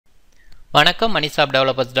வணக்கம்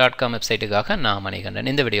moneyshopdevelopers.com வெப்சைட்டுக்காக நான் மணிகண்டன்.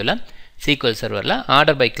 இந்த வீடியோவில் SQL Serverல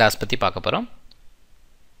ஆர்டர் பை கிளாஸ் பற்றி பார்க்க போகிறோம்.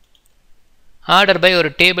 ஆர்டர் பை ஒரு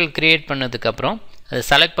டேபிள் கிரியேட் பண்ணதுக்கப்புறம் அதை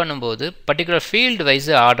செலக்ட் பண்ணும்போது பர்டிகுலர் ஃபீல்டு வைஸ்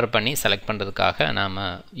ஆர்டர் பண்ணி செலக்ட் பண்ணுறதுக்காக நாம்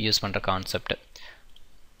யூஸ் பண்ணுற கான்செப்ட்.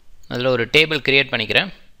 அதில் ஒரு டேபிள் கிரியேட்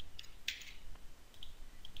பண்ணிக்கிறேன்.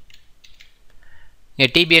 இங்கே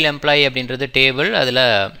டிபிஎல் எம்ப்ளாயி அப்படின்றது டேபிள், அதில்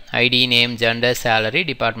ID, name, gender, salary,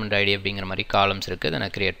 department IT அப்படிங்கிற மாதிரி காலம்ஸ் இருக்குது. அதை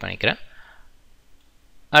நான் க்ரியேட் பண்ணிக்கிறேன்.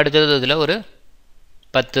 அடுத்தது இதில் ஒரு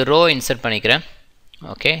 10 ரோ இன்சர்ட் பண்ணிக்கிறேன்.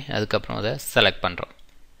 ஓகே, அதுக்கப்புறம் அதை செலக்ட் பண்ணுறோம்.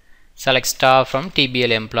 Select star from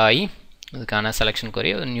DPL employee, அதுக்கான செலெக்ஷன்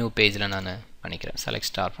கொரிய ஒரு நியூ பேஜில் நான் பண்ணிக்கிறேன். Select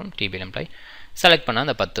star from DPL employee select பண்ணால்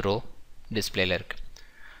அந்த 10 ரோ டிஸ்பிளேயில் இருக்குது.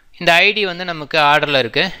 இந்த ஐடி வந்து நமக்கு ஆர்டரில்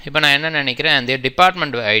இருக்குது. இப்போ நான் என்ன நினைக்கிறேன், அந்த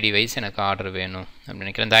டிபார்ட்மெண்ட் ஐடி வைஸ் எனக்கு ஆர்டர் வேணும் அப்படின்னு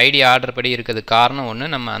நினைக்கிறேன். இந்த ஐடி ஆர்டர் படி இருக்கிறது காரணம் ஒன்று,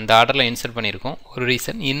 நம்ம அந்த ஆர்டரில் இன்சர்ட் பண்ணியிருக்கோம். ஒரு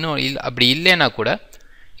ரீசன் இன்னும் அப்படி இல்லைன்னா கூட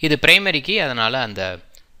இது ப்ரைமரி கீ, அதனால் அந்த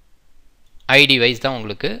ஐடி வைஸ் தான்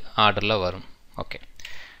உங்களுக்கு ஆர்டரில் வரும். ஓகே,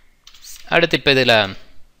 அடுத்து இப்போ இதில்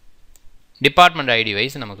டிபார்ட்மெண்ட் ஐடி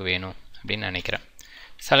வைஸ் நமக்கு வேணும் அப்படின்னு நினைக்கிறேன்.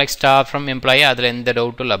 செலக்ட் ஸ்டார் ஃப்ரம் எம்ப்ளாயி, அதில் எந்த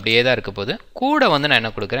டவுட்டும் இல்லை, அப்படியே தான் இருக்க போகுது. கூட வந்து நான்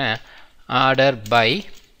என்ன கொடுக்குறேன், ஆர்டர் பை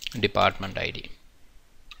டிபார்ட்மெண்ட் ஐடி.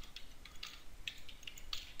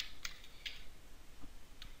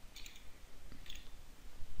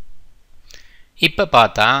 இப்போ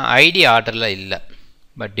பார்த்தா ஐடி ஆர்டரில் இல்லை,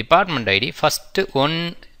 but department IT first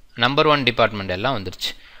number 1 department எல்லாம் வந்துருச்சு.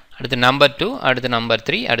 அடுத்து நம்பர் 2, அடுத்து நம்பர்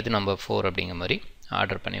 3, அடுத்து நம்பர் 4 அப்படிங்கிற மாதிரி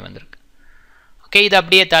ஆர்டர் பண்ணி வந்திருக்கு. ஓகே, இது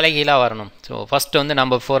அப்படியே தலைகீழாக வரணும். ஸோ ஃபஸ்ட்டு வந்து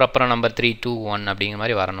நம்பர் 4, அப்புறம் நம்பர் 3, 2, 1 அப்படிங்கிற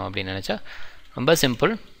மாதிரி வரணும் அப்படின்னு நினச்சா ரொம்ப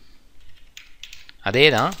சிம்பிள். அதே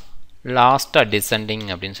தான் லாஸ்ட்டாக டிசெண்டிங்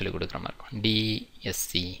அப்படின்னு சொல்லி கொடுக்குற மாதிரி இருக்கும்,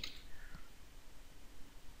 டிஎஸ்சி.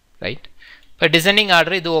 ரைட், இப்போ டிசெண்டிங்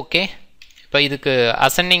ஆர்டர் இது ஓகே. இப்போ இதுக்கு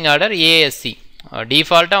அசெண்டிங் ஆர்டர் ஏஎஸ்சி,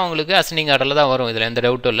 டிஃபால்ட்டாக உங்களுக்கு அசெண்டிங் ஆர்டரில் தான் வரும், இதில் எந்த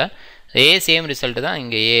டவுட்டும் இல்லை. சேம் ரிசல்ட்டு தான்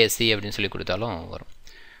இங்கே ஏஎஸ்சி அப்படின்னு சொல்லி கொடுத்தாலும் வரும்.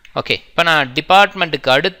 ஓகே, இப்போ நான் டிபார்ட்மெண்ட்டுக்கு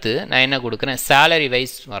அடுத்து நான் என்ன கொடுக்குறேன், சேலரி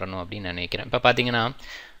வைஸ் வரணும் அப்படின்னு நினைக்கிறேன். இப்போ பார்த்தீங்கன்னா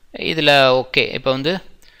இதில் ஓகே, இப்போ வந்து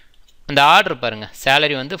அந்த ஆர்டர் பாருங்கள்,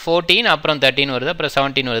 சேலரி வந்து 14, அப்புறம் 13 வருது, அப்புறம்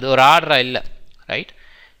 17 வருது, ஒரு ஆர்டராக இல்லை. ரைட்,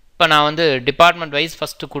 இப்போ நான் வந்து டிபார்ட்மெண்ட் வைஸ்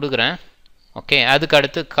ஃபஸ்ட்டு கொடுக்குறேன். ஓகே, அதுக்கு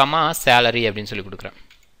அடுத்து கமா சேலரி அப்படின்னு சொல்லி கொடுக்குறேன்.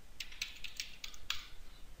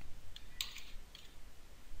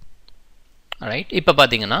 ரைட், இப்போ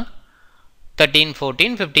பார்த்தீங்கன்னா 13,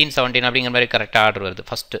 14, 15, 17 அப்படிங்கிற மாதிரி கரெக்டாக ஆர்டர் வருது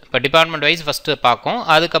ஃபஸ்ட்டு. இப்போ டிபார்ட்மெண்ட் வைஸ் ஃபஸ்ட்டு பார்க்கும்,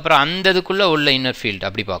 அதுக்கப்புறம் அந்த இதுக்குள்ளே உள்ள இன்னர் ஃபீல்டு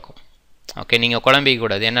அப்படி பார்க்கும். ஓகே, நீங்கள்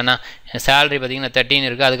குழம்பிக்கூடாது. என்னென்னா சேலரி பார்த்தீங்கன்னா 13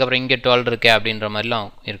 இருக்குது, அதுக்கப்புறம் இங்கே 12 இருக்கே அப்படின்ற மாதிரிலாம்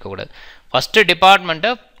இருக்கக்கூடாது. ஃபஸ்ட்டு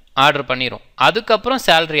டிபார்ட்மெண்ட்டை ஆர்டர் பண்ணிடும், அதுக்கப்புறம்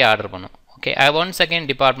சேலரி ஆர்டர் பண்ணும். Okay, one second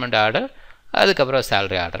department order, அதுக்கப்புறம்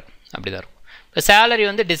சேலரி ஆர்டர், அப்படி தான் இருக்கும். இப்போ சேலரி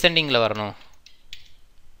வந்து டிசெண்டிங்கில் வரணும்,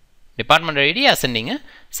 டிபார்ட்மெண்ட் ஐடி அசெண்டிங்கு,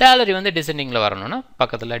 சேலரி வந்து டிசெண்டிங்கில் வரணும்னா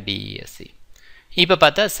பக்கத்தில் டிஎஸ்சி. இப்போ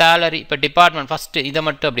பார்த்தா சேலரி, இப்போ டிபார்ட்மெண்ட் ஃபஸ்ட்டு இதை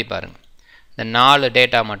மட்டும் அப்படி பாருங்கள், இந்த 4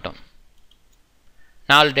 டேட்டா மட்டும்,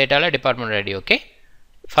 4 டேட்டாவில் டிபார்ட்மெண்ட் ஐடி. ஓகே,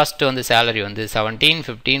 ஃபஸ்ட்டு வந்து சேலரி வந்து 17,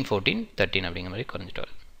 15, 14, 13 அப்படிங்கிற மாதிரி குறைஞ்சிட்டு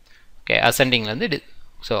வருது. ஓகே, அசெண்டிங்லேருந்து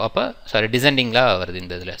ஸோ அப்போ டிசெண்டிங்கில் வருது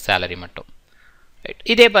இந்த இதில் சேலரி மட்டும். ரைட்,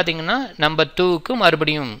 இதே பார்த்தீங்கன்னா நம்பர் 2க்கு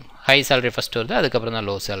மறுபடியும் ஹை சேலரி ஃபஸ்ட்டு வருது, அதுக்கப்புறம் தான்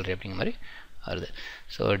லோ சேலரி அப்படிங்கிற மாதிரி வருது.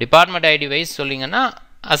 So department IT wise சொல்லிங்கன்னா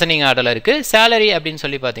ascending ஆர்டரில் இருக்குது, சேலரி அப்படின்னு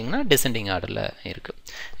சொல்லி பார்த்தீங்கன்னா டிசெண்டிங் ஆர்டரில் இருக்குது.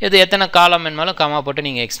 இது எத்தனை காலம் வேணுமாலும் கமா போட்டு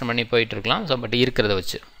நீங்கள் எக்ஸ்டெண்ட் பண்ணி போயிட்டுருக்கலாம். ஸோ பட் இருக்கிறத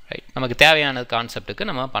வச்சு ரைட், நமக்கு தேவையான கான்செப்ட்டுக்கு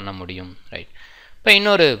நம்ம பண்ண முடியும். ரைட், இப்போ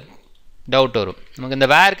இன்னொரு டவுட் வரும் நமக்கு, இந்த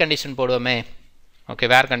வேர் கண்டிஷன் போடுவோமே. ஓகே,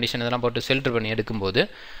 வேர் கண்டிஷன் இதெல்லாம் போட்டு ஃபில்டர் பண்ணி எடுக்கும்போது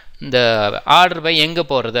இந்த ஆர்டர் பை எங்கே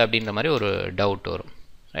போடுறது அப்படின்ற மாதிரி ஒரு டவுட் வரும்.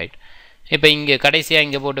 ரைட், இப்போ இங்கே கடைசியாக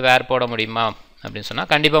இங்கே போட்டு வேர் போட முடியுமா அப்படின்னு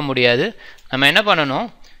சொன்னால் கண்டிப்பாக முடியாது. நம்ம என்ன பண்ணணும்,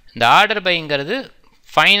 இந்த ஆர்டர் பைங்கிறது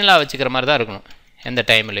ஃபைனலாக வச்சுக்கிற மாதிரி தான் இருக்கணும் எந்த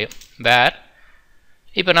டைம்லேயும். வேர்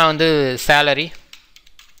இப்போ நான் வந்து சேலரி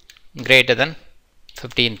கிரேட்டர் தென்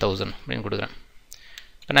 15,000 அப்படின்னு கொடுக்குறேன்.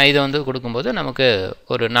 இப்போ நான் இதை வந்து கொடுக்கும்போது நமக்கு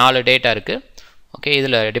ஒரு 4 டேட்டா இருக்குது. ஓகே,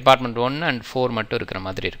 இதில் டிபார்ட்மெண்ட் 1 and 4 மட்டும் இருக்கிற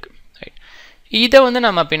மாதிரி இருக்குது. ரைட், இதை வந்து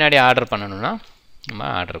நம்ம பின்னாடி ஆர்டர் பண்ணணும்னா நம்ம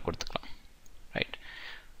ஆர்டர் கொடுத்துக்கலாம். ரைட்,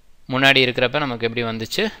 முன்னாடி இருக்கிறப்ப நமக்கு எப்படி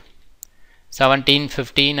வந்துச்சு, 17,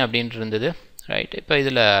 15 அப்படின்ட்டு இருந்தது. ரைட், இப்போ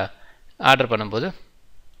இதில் ஆர்டர் பண்ணும்போது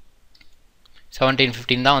 17,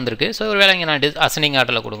 15 தான் வந்திருக்கு. ஸோ ஒரு வேளை இங்கே நான் அசெண்டிங்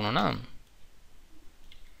ஆர்டரில் கொடுக்கணுன்னா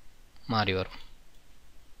மாறி வரும்.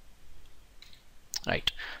 ரைட்,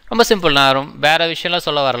 ரொம்ப சிம்பிள். நான் வேறு விஷயம்லாம்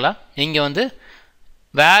சொல்ல வரல. இங்கே வந்து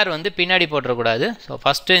வேர் வந்து பின்னாடி போட்டுறக்கூடாது. ஸோ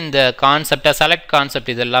ஃபஸ்ட்டு இந்த கான்செப்டை செலக்ட்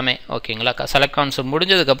கான்செப்ட் இது எல்லாமே ஓகேங்களா. செலக்ட் கான்செப்ட்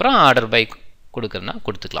முடிஞ்சதுக்கப்புறம் ஆர்டர் பை கொடுக்குறதுனா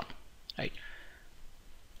கொடுத்துக்கலாம். ரைட்,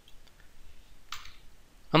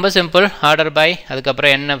 ரொம்ப சிம்பிள். ஆர்டர் பை,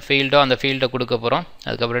 அதுக்கப்புறம் என்ன ஃபீல்டோ அந்த ஃபீல்டை கொடுக்க போகிறோம்.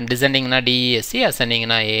 அதுக்கப்புறம் டிசெண்டிங்னா டிஇஎஸ்சி,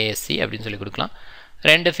 அசெண்டிங்னா ஏஎஸ்சி அப்படின்னு சொல்லி கொடுக்கலாம்.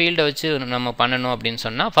 2 ஃபீல்டை வச்சு நம்ம பண்ணணும் அப்படின்னு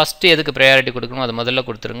சொன்னால் ஃபஸ்ட்டு எதுக்கு ப்ரையாரிட்டி கொடுக்கணும் அது முதல்ல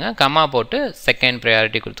கொடுத்துருங்க. கமா போட்டு செகண்ட்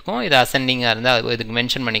ப்ரையாரிட்டி கொடுத்துக்குவோம். இது அசெண்டிங்காக இருந்தால் இதுக்கு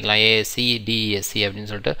மென்ஷன் பண்ணிக்கலாம் ஏஎஸ்சி டிஇஎஸ்சி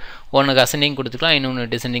அப்படின்னு சொல்லிட்டு. ஒன்றுக்கு அசெண்டிங் கொடுத்துக்கலாம், இன்னொன்று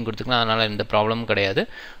டிசெண்டிங் கொடுத்துக்கலாம். அதனால் எந்த ப்ராப்ளமும் கிடையாது.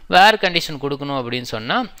 வேர் கண்டிஷன் கொடுக்கணும் அப்படின்னு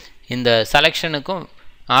சொன்னால் இந்த செலெக்ஷனுக்கும்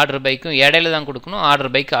ஆர்டர் பைக்கும் இடையில தான் கொடுக்கணும்.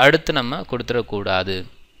 ஆர்டர் பைக்கு அடுத்து நம்ம கொடுத்துடக்கூடாது.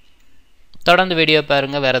 தொடர்ந்து வீடியோ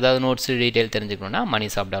பாருங்கள். வேறு ஏதாவது நோட்ஸ் டீட்டெயில் தெரிஞ்சுக்கணுன்னா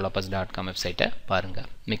moneyshopdevelopers.com வெப்சைட்டை பாருங்கள்.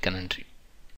 மிக்க நன்றி.